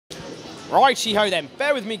Righty-ho then,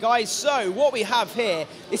 bear with me guys. So what we have here,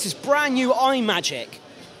 this is brand new iMagic.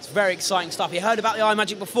 It's very exciting stuff. You heard about the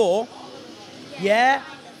iMagic before? Yeah?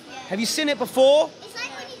 Have you seen it before? It's like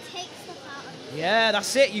when you take stuff out of it. Yeah,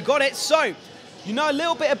 that's it, you got it. So, you know a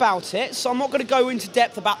little bit about it, so I'm not going to go into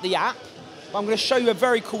depth about the app, but I'm going to show you a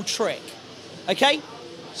very cool trick. Okay?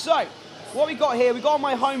 So, what we got here, we got on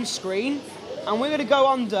my home screen, and we're going to go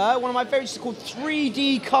under one of my favorites called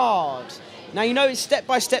 3D card. Now, you know it's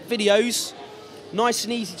step-by-step videos, nice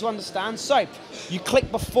and easy to understand. So, you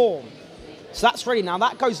click perform. So that's ready now.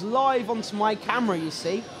 That goes live onto my camera, you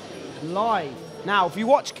see. Live. Now, if you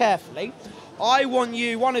watch carefully, I want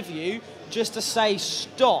you, one of you, just to say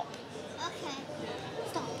stop. Okay.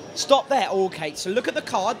 Stop. Stop there. Okay, so look at the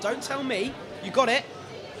card. Don't tell me. You got it?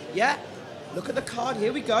 Yeah? Look at the card.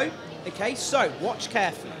 Here we go. Okay, so watch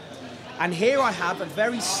carefully. And here I have a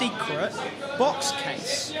very secret box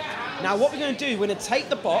case. Now, what we're going to do, we're going to take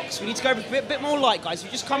the box. We need to go over a bit more light, guys. If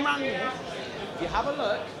you just come around here, if you have a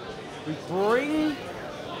look, we bring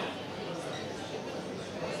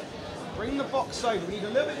the box over. We need a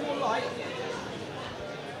little bit more light.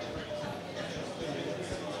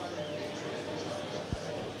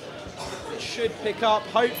 It should pick up,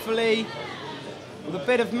 hopefully, with a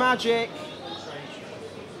bit of magic.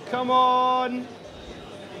 Come on.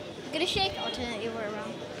 I'm gonna shake it or turn it the other way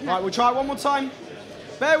around. Right, we'll try it one more time.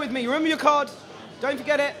 Bear with me. Remember your card. Don't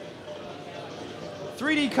forget it.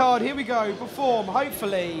 3D card. Here we go. Perform.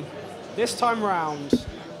 Hopefully, this time round.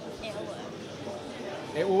 It'll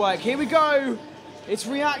work. It will work. Here we go. It's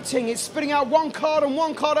reacting. It's spitting out one card and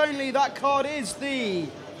one card only. That card is the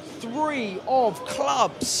 3 of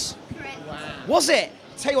clubs. Correct. Wow. Was it?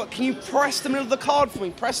 Tell you what, can you press the middle of the card for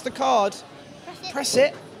me? Press the card. Press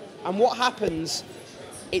it. And what happens?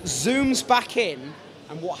 It zooms back in,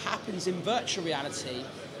 and what happens in virtual reality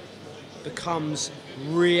becomes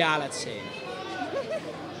reality.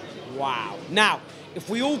 Wow. Now, if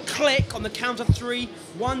we all click on the count of 3,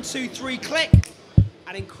 1, 2, 3, click,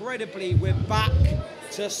 and incredibly, we're back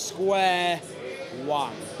to square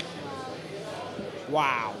one.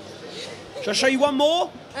 Wow. Shall I show you one more?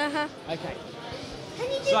 Uh-huh. Okay. Can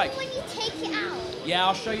you do So- it when you take it out? Yeah,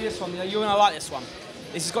 I'll show you this one. You're going to like this one.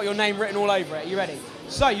 This has got your name written all over it. Are you ready?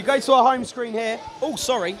 So, you go to our home screen here. Oh,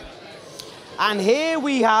 sorry. And here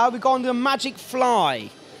we've gone to the Magic Fly.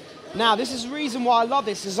 Now, this is the reason why I love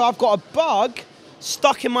this, is I've got a bug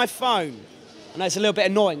stuck in my phone. I know it's a little bit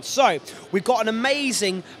annoying. So, we've got an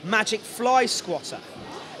amazing Magic Fly Squatter.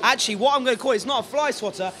 Actually, what I'm going to call it is not a Fly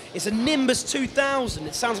Swatter, it's a Nimbus 2000.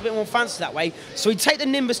 It sounds a bit more fancy that way. So we take the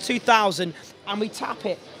Nimbus 2000 and we tap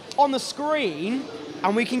it on the screen,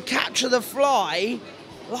 and we can capture the fly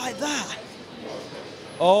like that.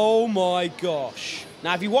 Oh my gosh.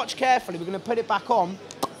 Now, if you watch carefully, we're going to put it back on,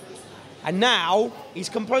 and now he's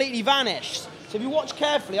completely vanished. So if you watch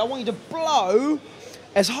carefully, I want you to blow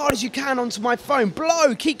as hard as you can onto my phone.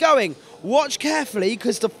 Blow, keep going. Watch carefully,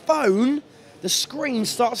 because the phone, the screen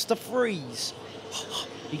starts to freeze.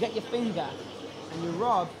 You get your finger and you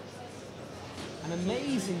rub, and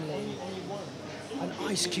amazingly, an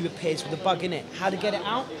ice cube appears with a bug in it. How to get it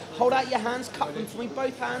out? Hold out your hands, cup them for me,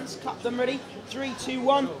 both hands, cup them, ready? 3, 2,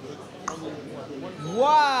 1.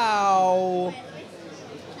 Wow!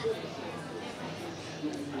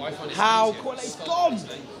 How cool, it's gone!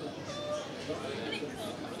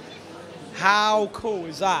 How cool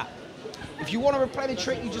is that? If you want to replay the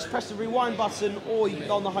trick, you just press the rewind button, or you can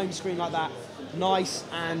go on the home screen like that. Nice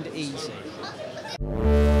and easy.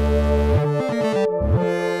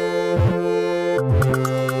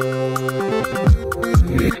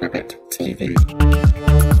 Clubit TV.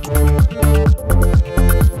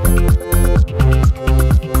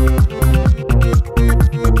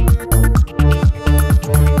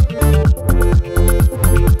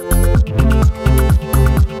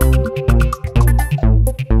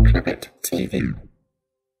 Clubit TV.